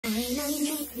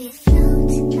make me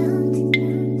float, float.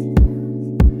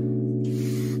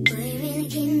 Boy, you really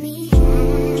give me high.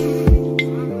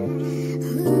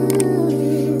 Ooh,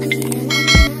 I feel like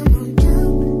I'm on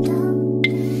dope,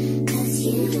 'cause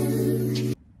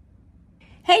you.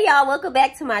 Hey y'all, welcome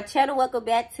back to my channel. Welcome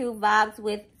back to Vibes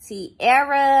with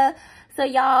Tiara. So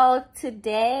y'all,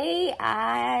 today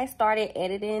I started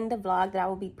editing the vlog that I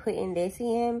will be putting this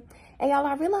in. And y'all,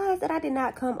 I realized that I did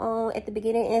not come on at the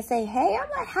beginning and say, hey, I'm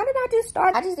like, how did I just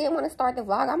start? I just didn't want to start the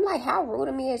vlog. I'm like, how rude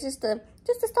of me is just to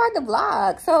start the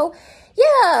vlog. So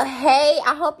yeah, hey,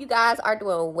 I hope you guys are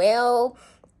doing well.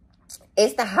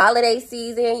 It's the holiday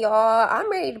season, y'all. I'm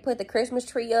ready to put the Christmas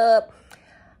tree up.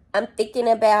 I'm thinking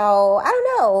about, I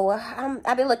don't know.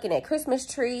 I've been looking at Christmas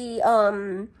tree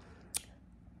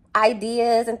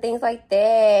ideas and things like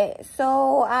that.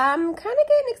 So I'm kind of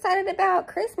getting excited about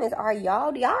Christmas. Are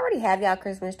y'all? Do y'all already have y'all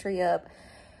Christmas tree up?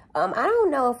 I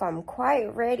don't know if I'm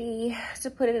quite ready to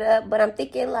put it up, but I'm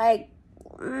thinking like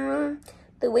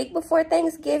the week before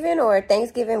Thanksgiving or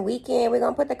Thanksgiving weekend, we're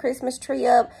gonna put the Christmas tree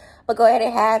up, but go ahead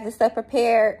and have the stuff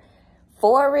prepared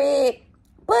for it.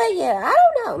 But yeah, I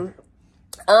don't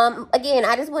know. Again,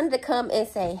 I just wanted to come and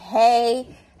say,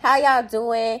 hey, how y'all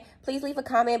doing? Please leave a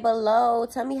comment below.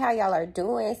 Tell me how y'all are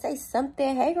doing. Say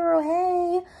something. Hey, girl,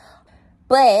 hey.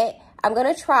 But I'm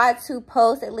going to try to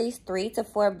post at least 3 to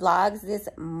 4 vlogs this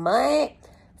month.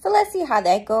 So let's see how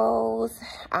that goes.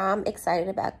 I'm excited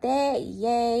about that.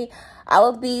 Yay. I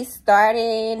will be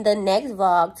starting the next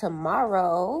vlog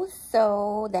tomorrow.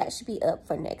 So that should be up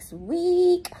for next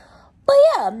week. But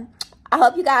yeah, I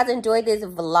hope you guys enjoyed this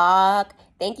vlog.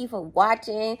 Thank you for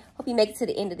watching. Hope you make it to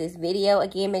the end of this video.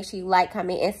 Again, make sure you like,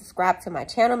 comment, and subscribe to my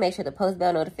channel. Make sure the post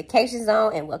bell notifications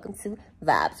on. And welcome to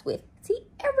Vibes with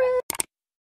Tiara.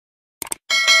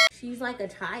 She's like a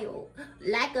child.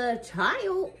 Like a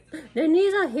child. That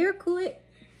needs a haircut.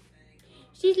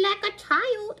 She's like a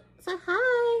child. Say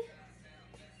hi.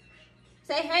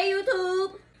 Say hey,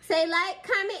 YouTube. Say like,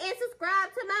 comment, and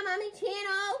subscribe to my mommy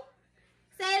channel.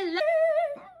 Say like.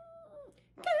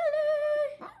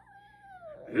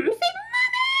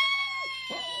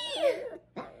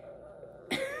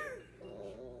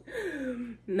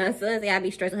 My son say I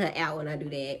be stressing her out when I do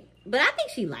that, but I think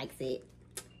she likes it.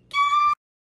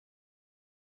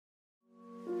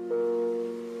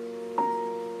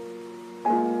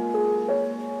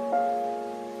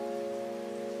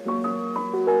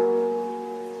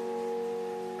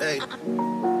 Hey,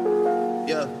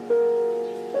 yeah.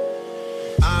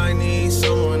 I need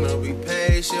someone to be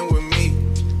patient with me.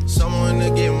 Someone to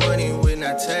get money when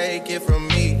I take it from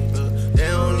me. They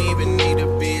don't even need to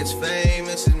be as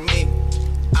famous as me.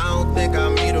 I don't think I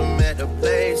meet them at the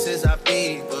places I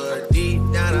be, but deep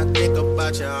down I think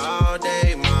about you all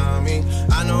day, mommy.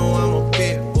 I know I'm a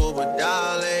pit bull, but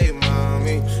darling,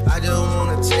 mommy, I just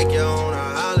wanna take you on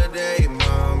a holiday,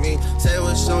 mommy. Say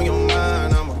what's on your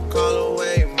mind, I'ma call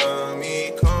away,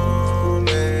 mommy. Come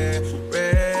and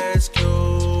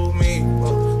rescue me.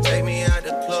 Take me out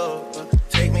the club,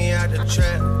 take me out the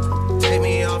trap, take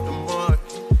me off the market,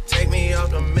 take me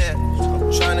off the map.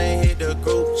 I'm tryna hit the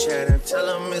group chat and tell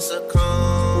them it's a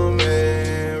come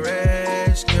and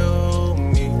rescue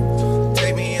me.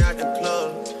 Take me out the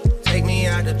club, take me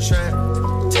out the trap,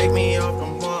 take me off the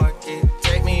market,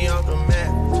 take me off the map.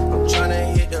 I'm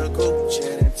tryna hit the group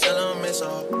chat and tell them it's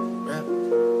all rap.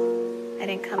 I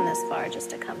didn't come this far just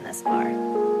to come this far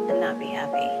and not be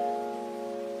happy.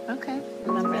 Okay.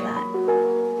 Remember that.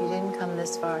 You didn't come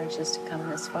this far just to come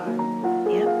this far.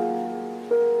 Yep.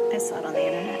 I saw it on the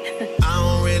internet. I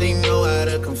don't really know how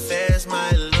to confess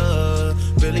my love.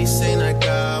 Really seem like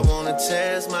I wanna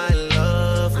test my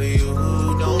love for you.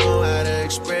 Don't know how to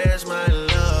express my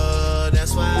love.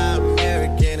 That's why I'm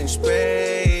American Express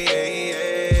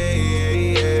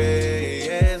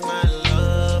my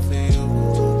love for you.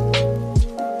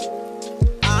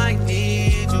 I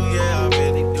need you, yeah, I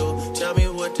really do. Tell me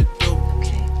what to do.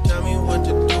 Okay. Tell me what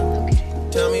to do. Okay.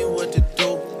 Tell me what to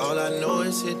do. All I know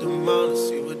is hit the mall and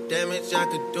see what damage I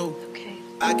could do. Okay.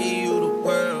 I give you the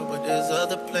world, but there's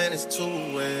other planets too.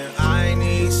 And I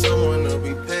need someone to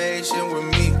be patient with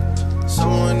me.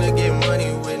 Someone to get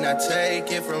money when I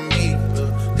take it from me.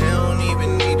 They don't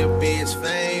even need to be as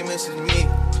famous as me.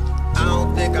 I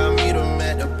don't think I meet them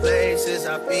at the places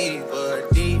I be,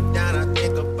 but deep down I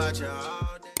think about you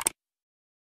all day.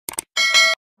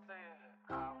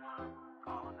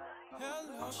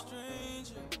 Hello,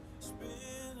 stranger. It's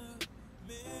been a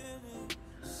minute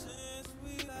since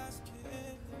we last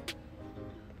kicked.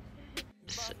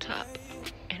 It's a top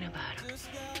and a bottom. Good to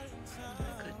size.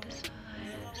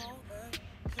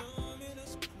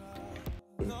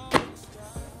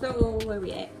 So where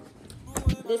we at?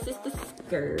 this is the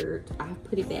skirt. I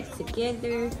put it back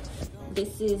together.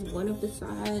 This is one of the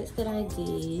sides that I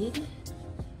did.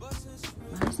 Why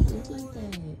does it look like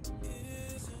that?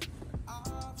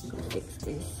 I'm gonna fix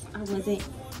this. I wasn't,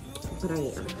 but I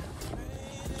am.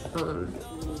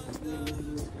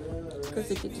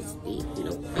 Because it could just be, you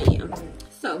know, I am.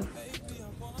 So,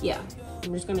 yeah,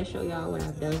 I'm just gonna show y'all what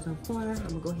I've done so far.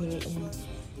 I'm gonna go ahead and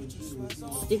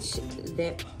stitch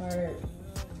that part,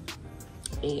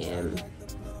 and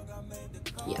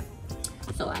yeah.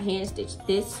 So I hand stitched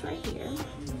this right here,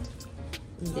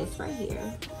 and this right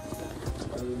here.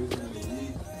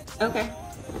 Okay.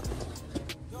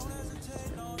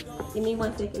 Give me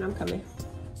 1 second, I'm coming.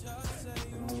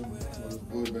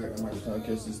 Go back, I might try to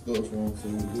catch this stuff wrong, so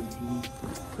we'll do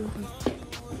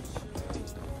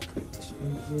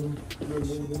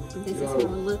This is how it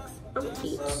looks on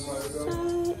each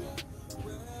side.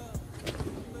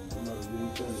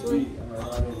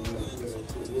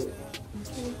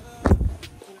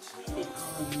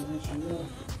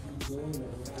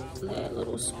 That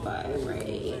little spot right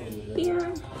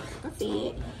here, I see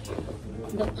it.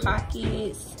 The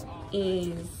pockets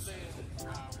is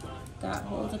got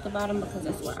holes at the bottom because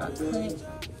that's where I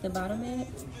put the bottom at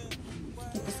to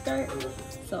get the skirt.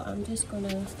 So I'm just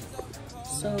gonna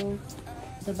sew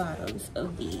the bottoms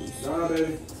of these.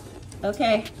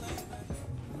 Okay.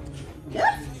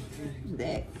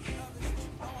 That.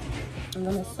 I'm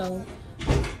gonna sew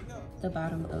the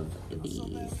bottom of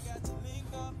these.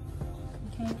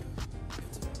 Okay.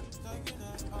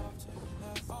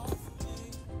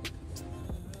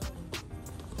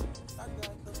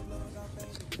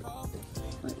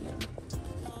 But yeah.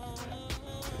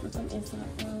 Put them inside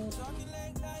out.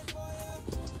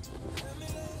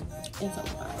 Inside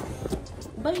out.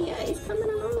 But yeah, it's coming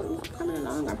along. It's coming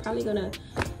along. I'm probably gonna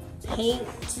paint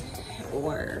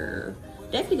or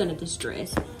definitely gonna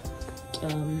distress.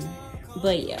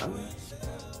 But yeah.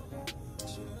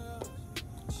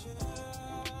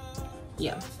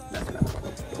 Yeah, that's what I'm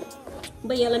doing.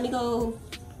 But yeah, let me go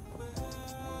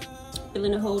fill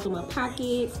in the holes in my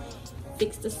pockets,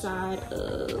 fix the side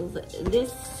of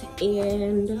this,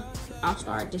 and I'll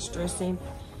start distressing.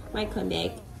 Might come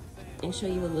back and show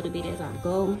you a little bit as I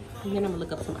go. And then I'm gonna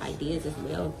look up some ideas as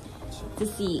well to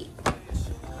see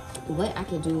what I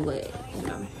can do with, you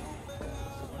know,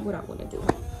 what I wanna do.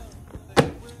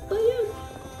 But yeah,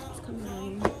 it's coming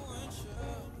on.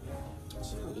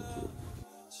 It's really cute.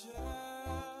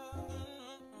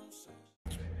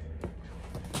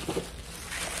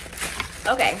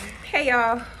 Okay, hey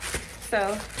y'all. So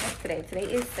what's today? Today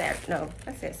is Saturday. No,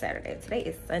 I said Saturday. Today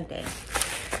is Sunday.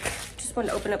 Just want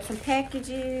to open up some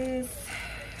packages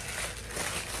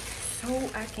so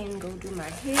I can go do my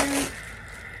hair.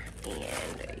 And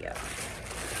yeah,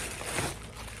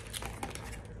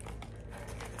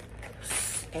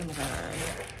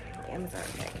 Amazon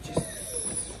packages.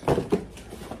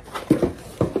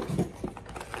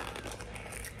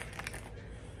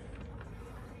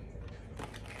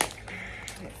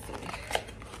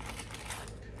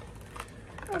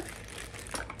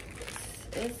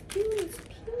 It's cute, it's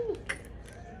pink.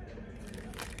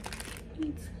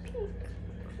 It's pink.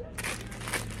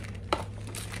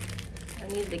 I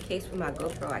needed the case for my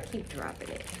GoPro. I keep dropping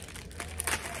it.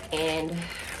 And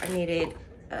I needed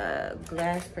a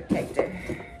glass protector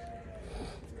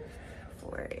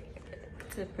for it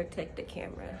to protect the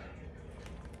camera.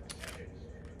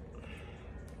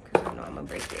 Cause I know I'm gonna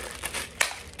break it.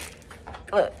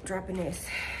 Dropping this.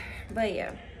 But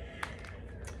yeah.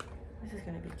 This is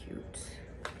gonna be cute.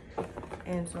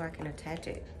 And so I can attach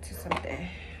it to something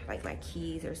like my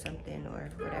keys or something, or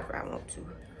whatever I want to.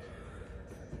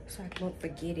 So I won't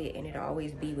forget it and it'll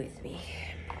always be with me.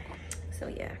 So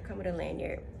yeah, come with a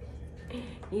lanyard.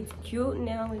 It's cute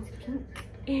now, it's pink.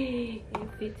 It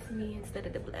fits me instead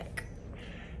of the black.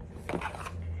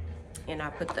 And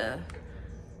I'll put that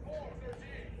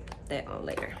on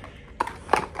later.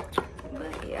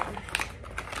 But yeah.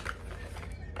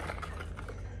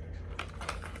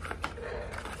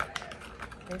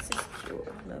 This is cute.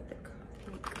 I love the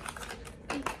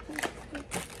pink.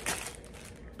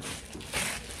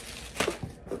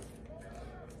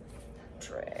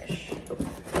 Trash.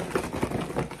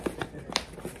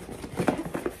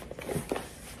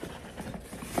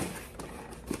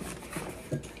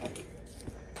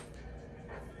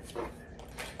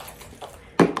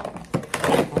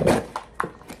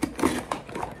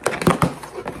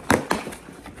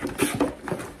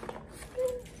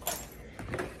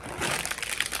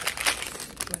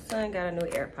 Got a new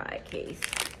AirPod case.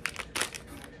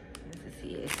 This is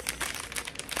his.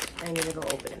 I need to go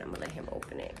open it. I'm gonna let him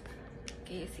open it.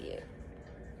 Can you see it?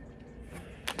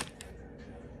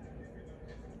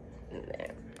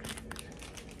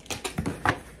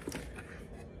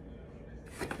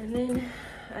 And then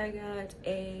I got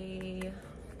a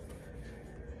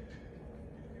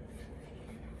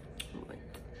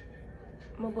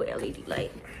mobile LED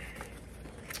light.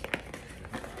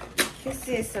 This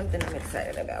is something I'm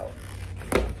excited about.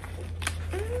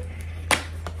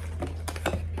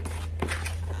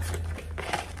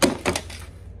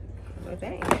 Oh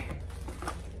dang.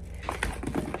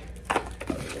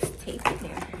 Just tape in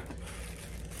there.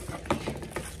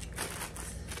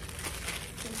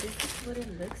 So this is what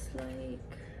it looks like.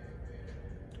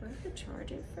 Do I have to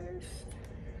charge it first?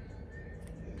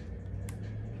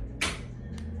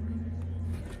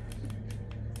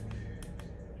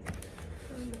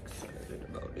 I'm excited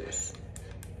about this.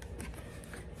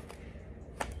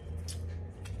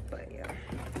 But yeah.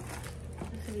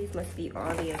 So these must be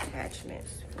all the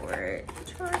attachments for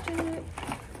charging it.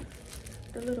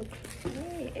 The little,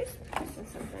 wait, it's missing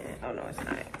something. Oh no, it's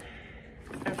not.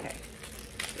 Okay,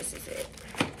 this is it.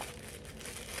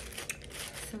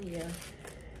 So yeah.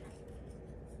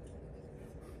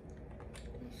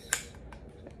 Just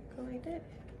go like that.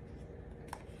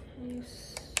 And you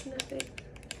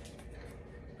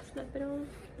snap it on.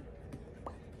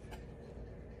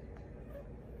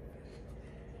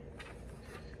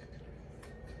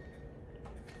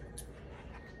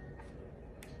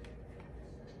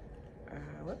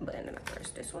 What button did I press?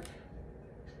 This one?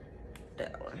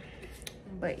 That one.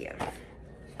 But yeah.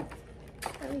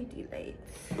 LED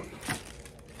lights.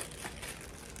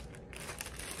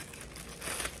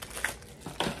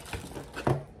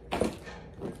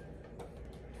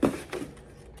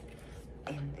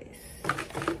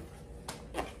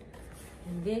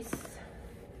 And this.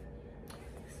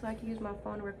 So I can use my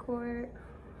phone to record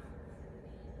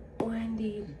on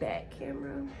the back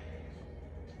camera.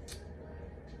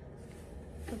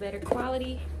 For better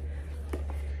quality,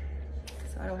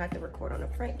 so I don't have to record on the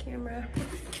front camera.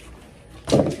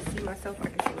 I can see myself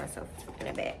in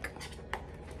the back.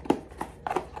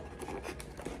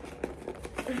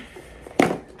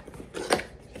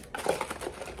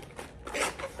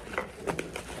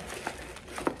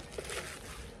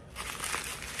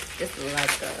 This is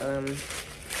like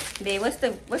the babe,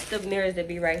 what's the mirrors that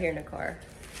be right here in the car?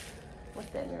 What's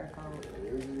that mirror called?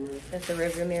 That's the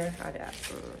rearview mirror. I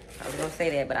was gonna say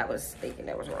that, but I was thinking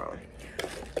that was wrong.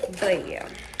 But yeah,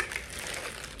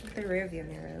 the rearview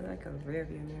mirror, like a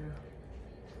rearview mirror.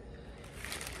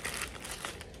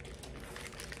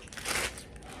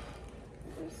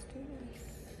 What's this?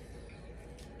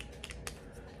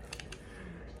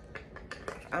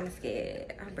 I'm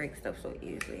scared. I break stuff so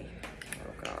easily.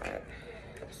 Oh God,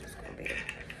 this is gonna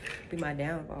be my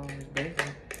downfall. Is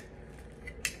breaking.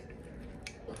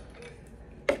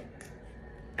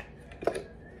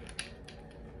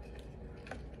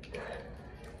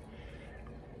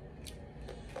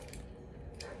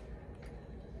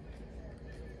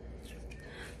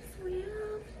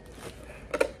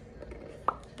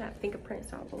 Got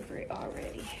fingerprints all over it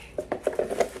already.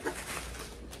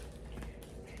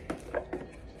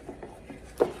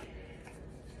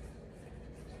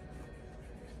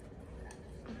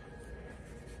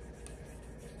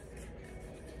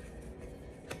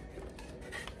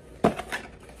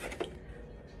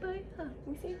 But let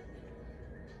me see.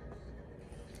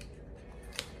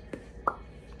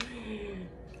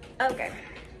 Okay,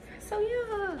 so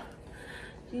yeah,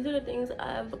 these are the things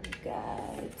I've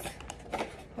got.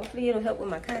 Hopefully it'll help with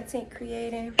my content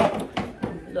creating, a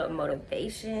little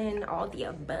motivation, all the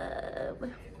above.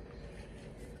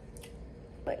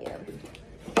 But yeah,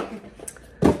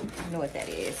 I know what that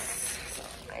is, so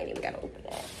I ain't even gotta open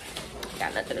that.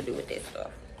 Got nothing to do with this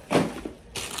stuff.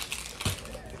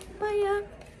 But yeah,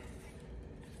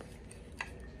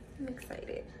 I'm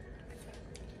excited.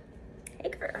 Hey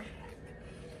girl.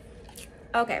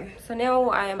 Okay, so now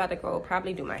I am about to go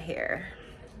probably do my hair.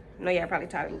 I know y'all probably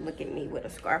tired of looking at me with a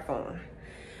scarf on.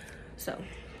 So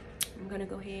I'm gonna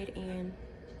go ahead and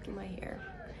do my hair.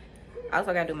 I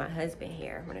also gotta do my husband's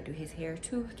hair. I'm gonna do his hair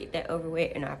too, get that over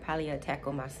with, and I'll probably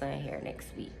tackle my son's hair next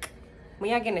week.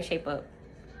 When y'all getting the shape up?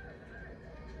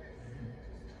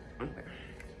 Okay.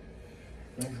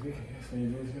 Next week, I guess, when you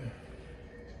do his hair.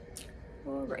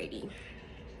 Alrighty.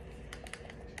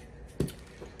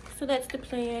 So that's the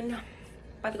plan.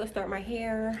 About to go start my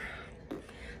hair.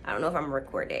 I don't know if I'm gonna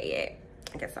record that yet.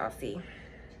 I guess I'll see.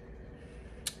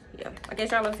 Yeah, I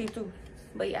guess y'all will see too.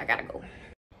 But yeah, I gotta go.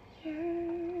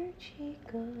 Jerk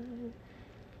chicken.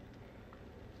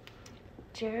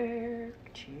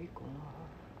 Jerk chicken.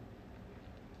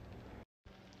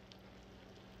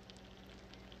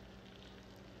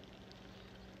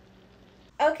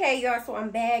 Okay, y'all, so I'm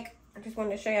back. I just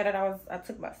wanted to show y'all that I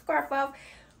took my scarf off.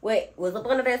 What was up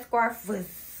under that scarf was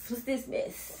this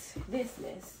mess. This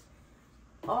mess.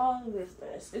 all of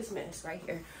this mess right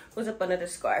here was up under the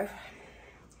scarf.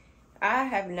 I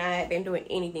have not been doing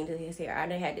anything to his hair. I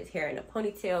done had this hair in a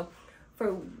ponytail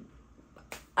for,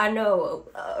 I know,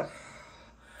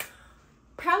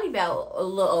 probably about a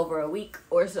little over a week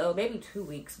or so, maybe 2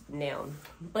 weeks now.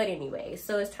 But anyway,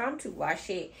 so it's time to wash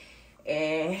it.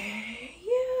 And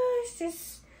yeah, it's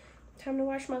just time to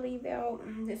wash my leave out.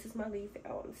 This is my leave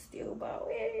out. I'm still bald.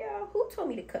 Yeah, who told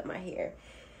me to cut my hair?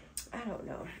 I don't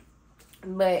know.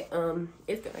 But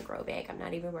it's gonna grow back. I'm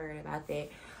not even worried about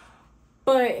that.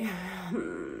 But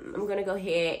I'm gonna go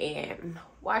ahead and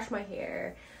wash my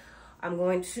hair. I'm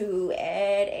going to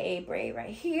add a braid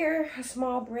right here, a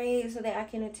small braid, so that I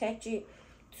can attach it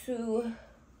to,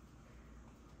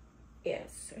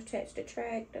 yes, attach the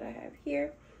track that I have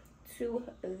here to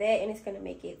that, and it's gonna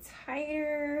make it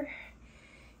tighter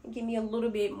and give me a little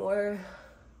bit more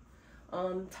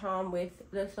time with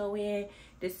the sew-in.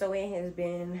 This sew-in has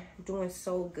been doing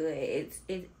so good.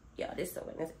 Yeah, this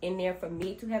sew-in is in there for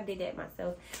me to have did that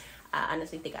myself. I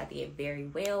honestly think I did very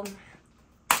well.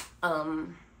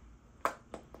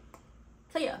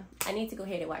 So yeah, I need to go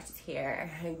ahead and wash this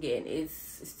hair again.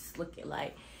 It's just looking like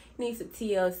it needs some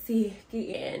TLC,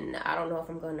 and I don't know if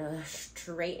I'm gonna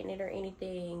straighten it or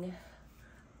anything,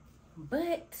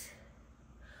 but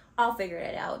I'll figure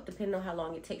that out depending on how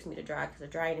long it takes me to dry, because the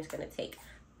drying is gonna take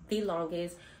the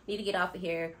longest. Need to get off of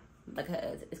here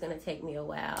because it's gonna take me a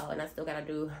while, and I still gotta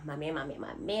do my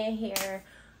man hair.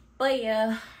 But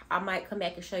yeah, I might come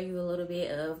back and show you a little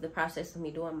bit of the process of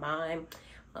me doing mine.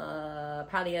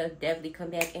 Probably I'll definitely come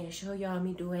back and show y'all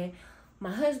me doing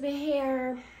my husband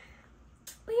hair.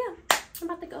 But yeah, I'm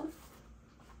about to go.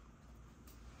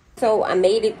 So I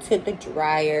made it to the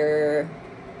dryer.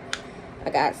 I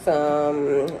got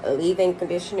some leave-in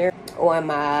conditioner on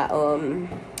my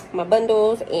my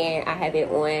bundles, and I have it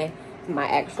on my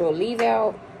actual leave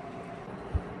out.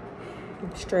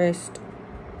 I'm stressed.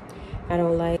 I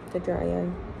don't like the dryer.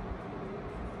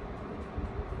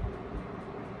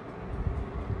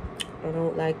 I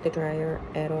don't like the dryer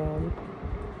at all.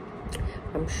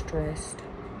 I'm stressed.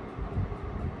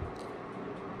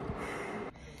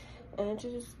 I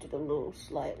just did a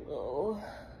slight little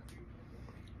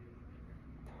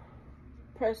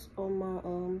press on my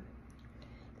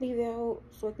leave out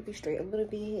so it could be straight a little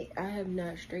bit. I have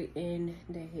not straightened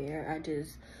the hair. I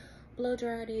just blow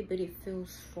dried it, but it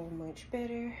feels so much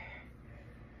better.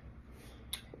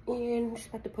 And just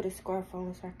about to put a scarf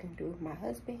on so I can do my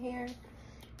husband hair.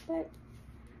 But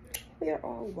we are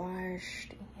all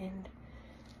washed, and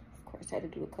of course I had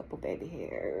to do a couple baby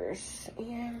hairs.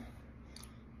 And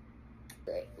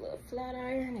a little flat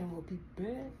iron, and we'll be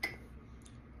back.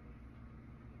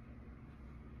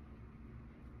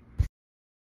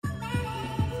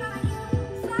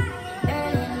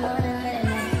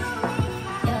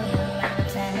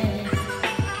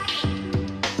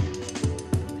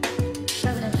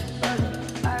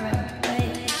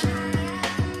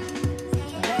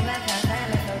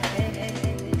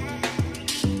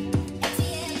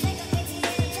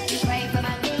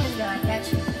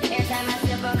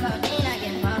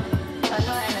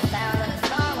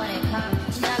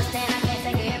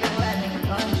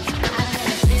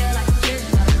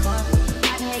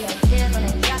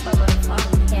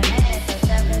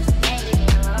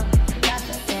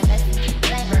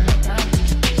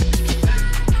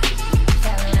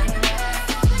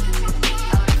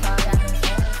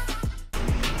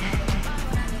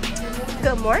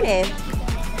 Good morning.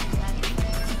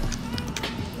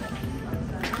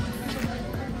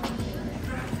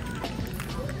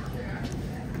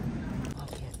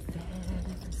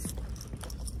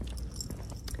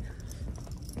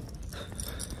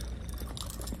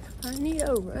 I need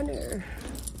a runner.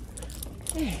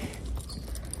 Hey.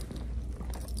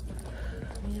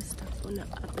 I need to stop on the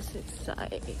opposite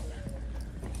side.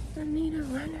 I need a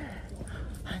runner.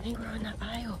 I think we're on the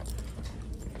aisle.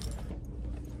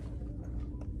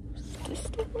 This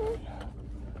the one?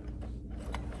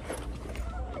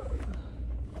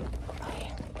 Oh,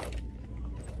 yeah.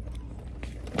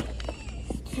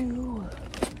 Two.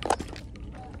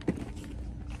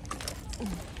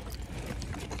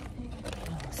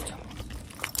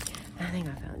 I think I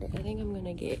found it. I think I'm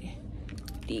gonna get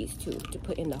these two to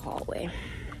put in the hallway.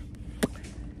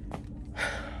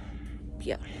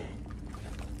 Yeah.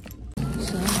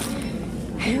 So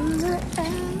here I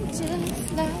am,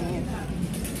 just like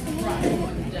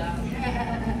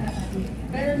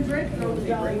better drink those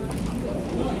guys.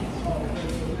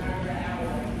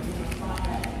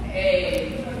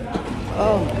 Hey.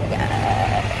 Oh my God.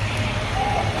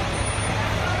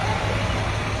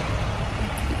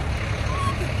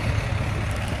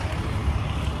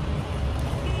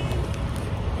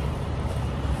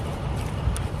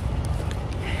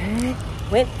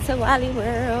 Went to Wally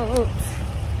World.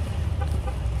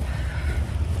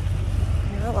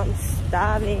 Now I'm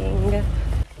starving.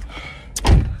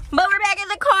 But we're back in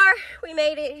the car. We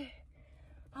made it.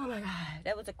 Oh my God,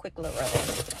 that was a quick little run.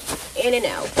 In and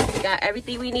out. Got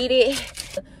everything we needed.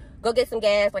 Go get some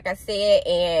gas, like I said,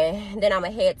 and then I'm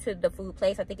gonna head to the food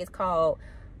place. I think it's called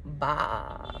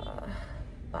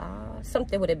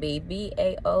something with a B.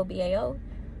 B-A-O-B-A-O?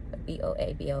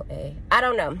 B-O-A-B-O-A. I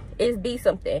don't know. It's B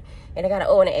something. And I got an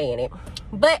O and an A in it.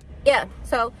 But yeah,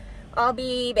 so I'll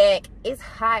be back. It's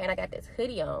hot and I got this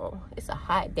hoodie on. It's a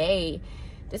hot day.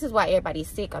 This is why everybody's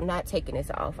sick. I'm not taking this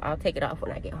off. I'll take it off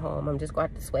when I get home. I'm just going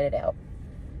to have to sweat it out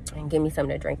and give me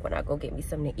something to drink when I go get me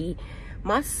something to eat.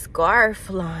 My scarf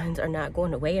lines are not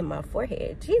going away in my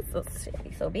forehead. Jesus, shit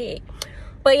be so big.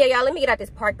 But yeah, y'all, let me get out this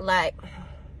parking lot.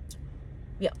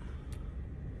 Yeah.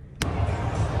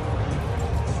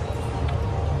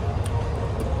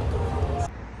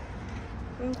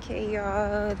 Okay,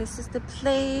 y'all, this is the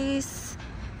place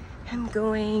I'm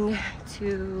going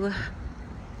to.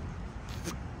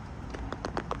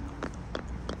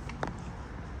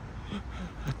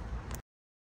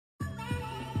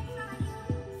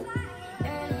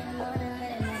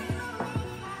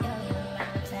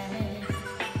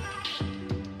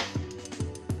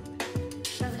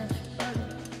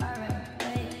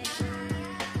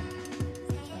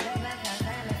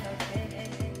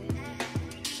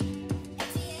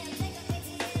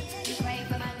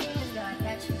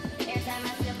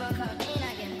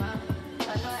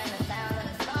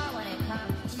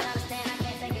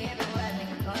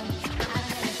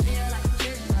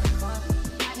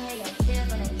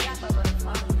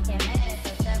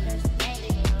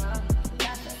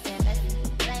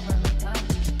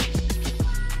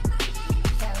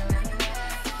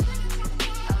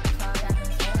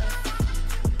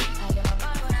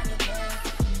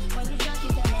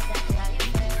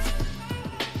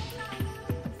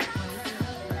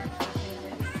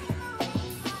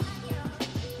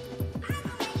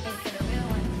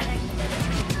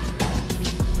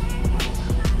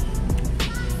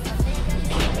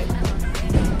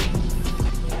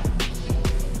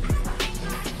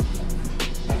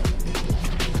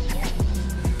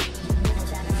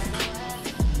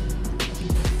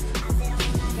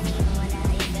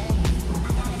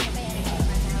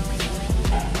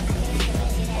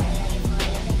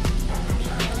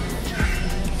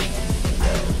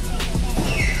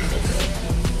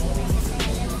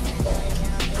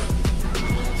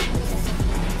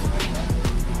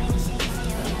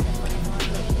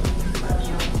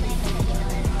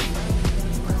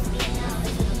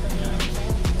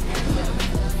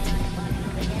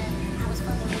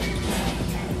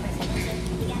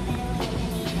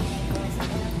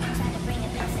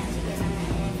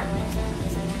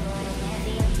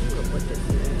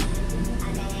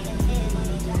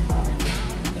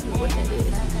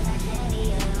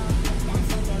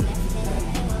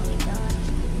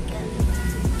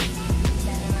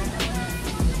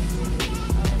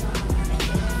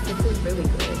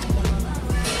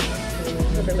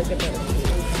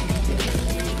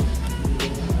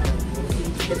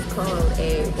 It's called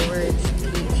a orange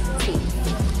peach tea.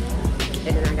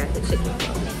 And then I got the chicken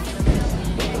from it.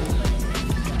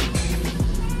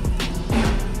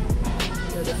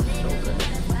 So this is so good.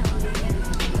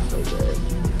 So good.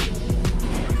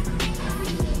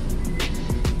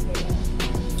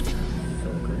 So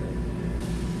good.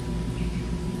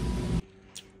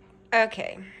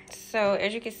 Okay, so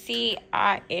as you can see,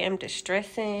 I am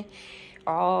distressing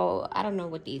all, I don't know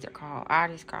what these are called. I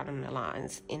just call them the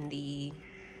lines in the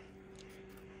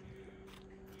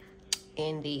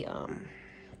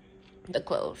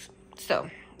clothes. So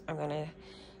I'm gonna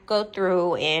go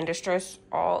through and distress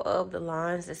all of the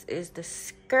lines. This is the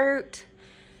skirt.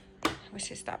 Let's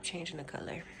just stop changing the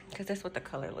color because that's what the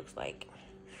color looks like.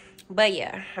 But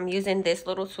yeah, I'm using this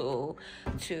little tool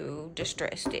to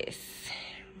distress this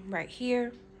right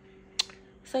here.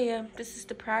 So yeah, this is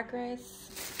the progress.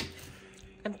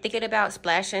 I'm thinking about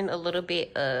splashing a little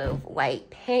bit of white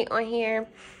paint on here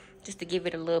just to give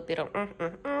it a little bit of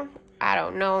I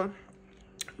don't know.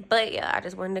 But yeah, I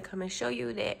just wanted to come and show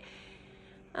you that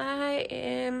I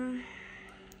am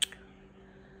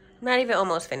not even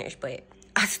almost finished, but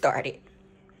I started.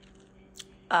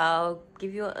 I'll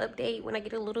give you an update when I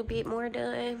get a little bit more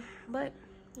done. But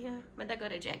yeah, but I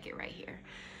got a jacket right here.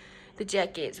 The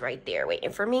jacket's right there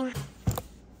waiting for me.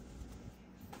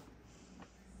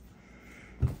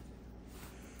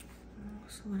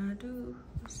 So what I do,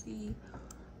 see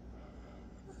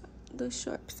the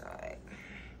short side.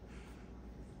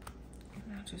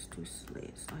 And I just do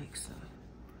slits like so.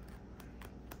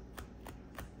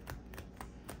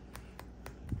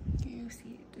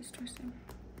 really stressing.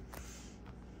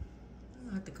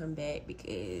 I'll have to come back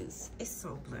because it's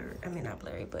so blurred. I mean, not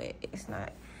blurry, but it's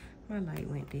not. My light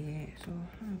went dead, so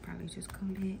I'll probably just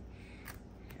come back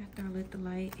after I let the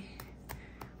light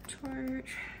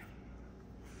charge.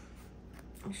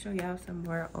 I'll show y'all some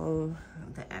more on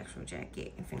the actual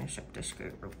jacket and finish up the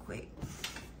skirt real quick.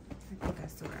 I think I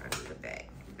still gotta do the back.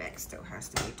 The back still has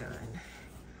to be done.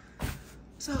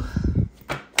 So,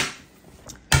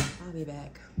 I'll be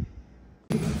back.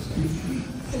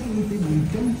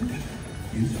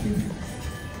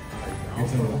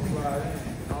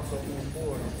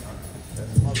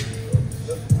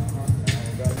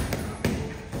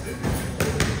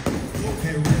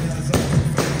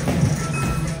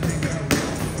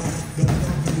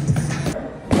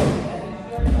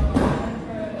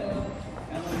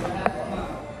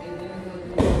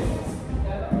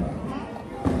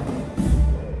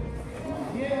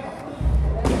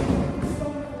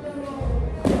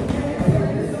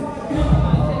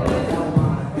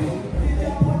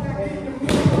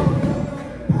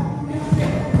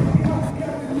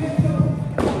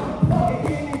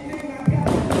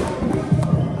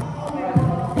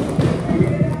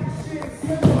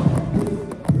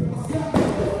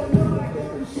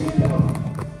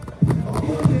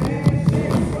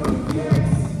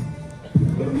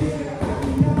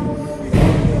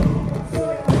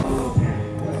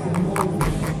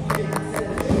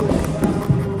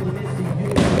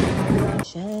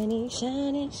 Shiny,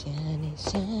 shiny, shiny,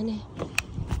 shiny.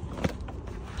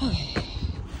 Okay.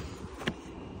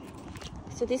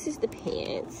 So this is the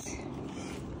pants.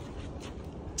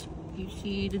 You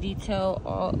see the detail,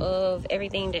 all of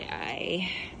everything that I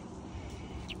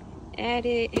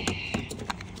added.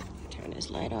 Turn this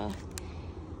light off.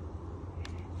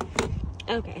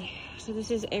 Okay, so this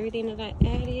is everything that I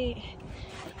added.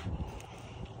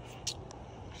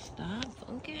 Stop,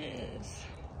 focus.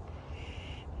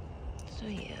 So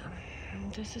yeah,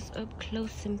 this is up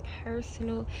close and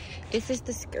personal. This is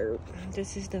the skirt.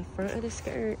 This is the front of the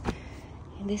skirt.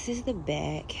 And this is the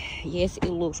back. Yes,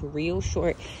 it looks real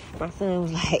short. My son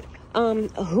was like,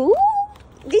 who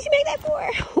did you make that for?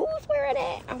 Who's wearing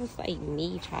that? I was like,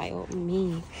 me, child,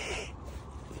 me.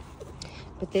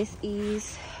 But this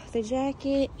is the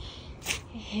jacket.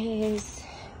 It has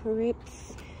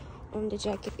rips on the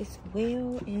jacket as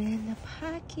well, and the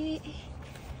pocket.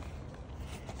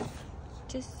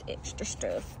 Just extra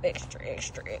stuff, extra.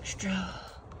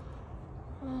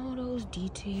 All those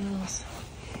details.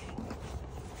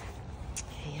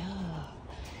 Yeah,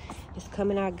 it's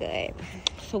coming out good.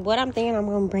 So what I'm thinking, I'm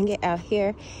gonna bring it out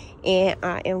here, and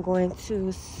I am going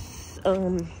to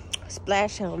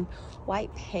splash some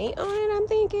white paint on it. I'm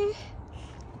thinking,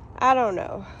 I don't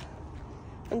know,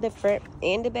 on the front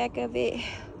and the back of it.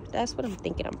 That's what I'm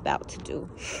thinking I'm about to do.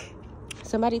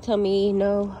 Somebody tell me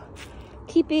no,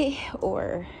 keep it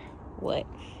or what,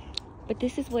 but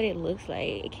this is what it looks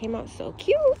like. It came out so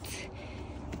cute.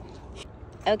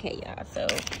 Okay, y'all, so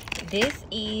this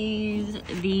is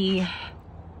the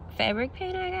fabric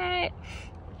paint I got,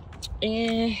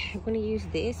 and I'm gonna use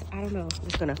this. I don't know, I'm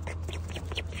just gonna,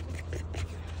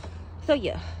 so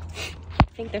yeah, I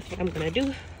think that's what I'm gonna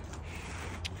do.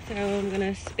 So I'm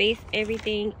gonna space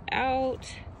everything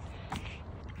out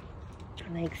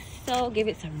like so, give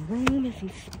it some room and some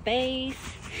space.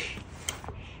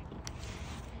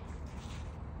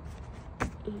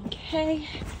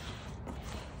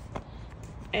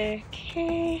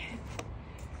 Okay,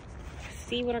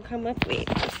 see what I come up with.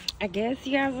 I guess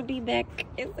you guys will be back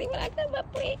and see what I come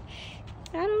up with.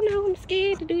 I don't know, I'm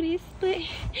scared to do this, but we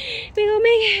gonna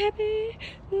make it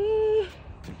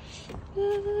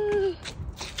happen.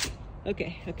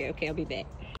 Okay, I'll be back.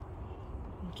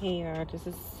 Okay, y'all, this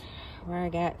is where I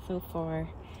got so far.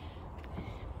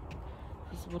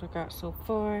 This is what I got so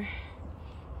far.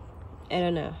 I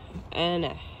don't know. And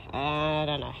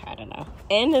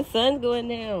the sun's going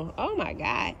down. Oh my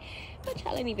God. My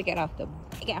child ain't even got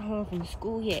home from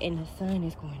school yet, and the sun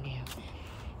is going down.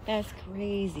 That's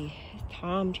crazy. This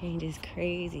time change is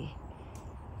crazy.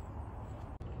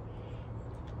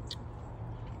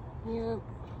 Yep.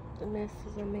 The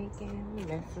messes I'm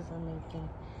making.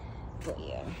 But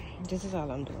yeah, this is all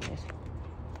I'm doing. Is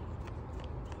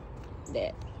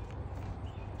that.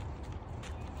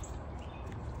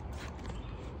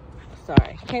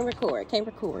 Sorry, can't record.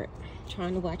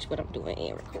 Trying to watch what I'm doing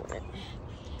and record.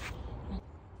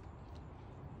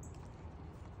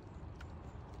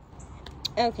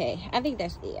 Okay, I think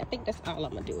that's it. I think that's all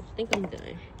I'm gonna do. I think I'm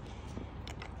done.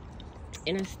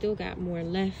 And I still got more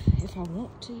left if I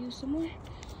want to use some more.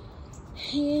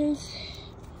 Hands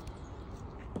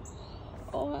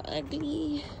all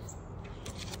ugly.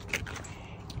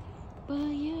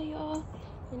 But yeah, y'all,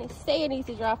 and it say it needs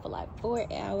to dry for like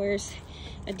 4 hours.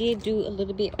 I did do a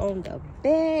little bit on the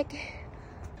back.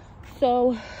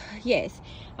 So yes,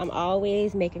 I'm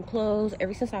always making clothes.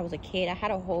 Ever since I was a kid, I had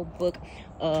a whole book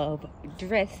of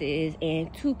dresses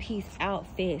and two-piece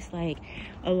outfits like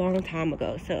a long time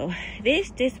ago. So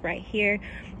this right here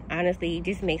honestly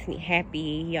just makes me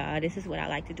happy, y'all. This is what I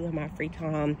like to do in my free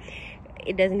time.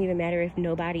 It doesn't even matter if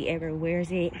nobody ever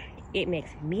wears it. It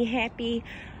makes me happy.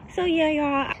 So yeah,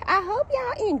 y'all, I hope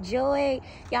y'all enjoyed.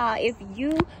 Y'all, if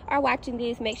you are watching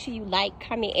this, make sure you like,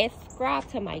 comment, and subscribe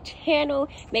to my channel.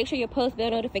 Make sure your post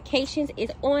bell notifications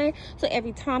is on, so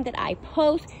every time that I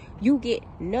post, you get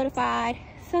notified.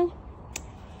 So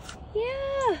yeah.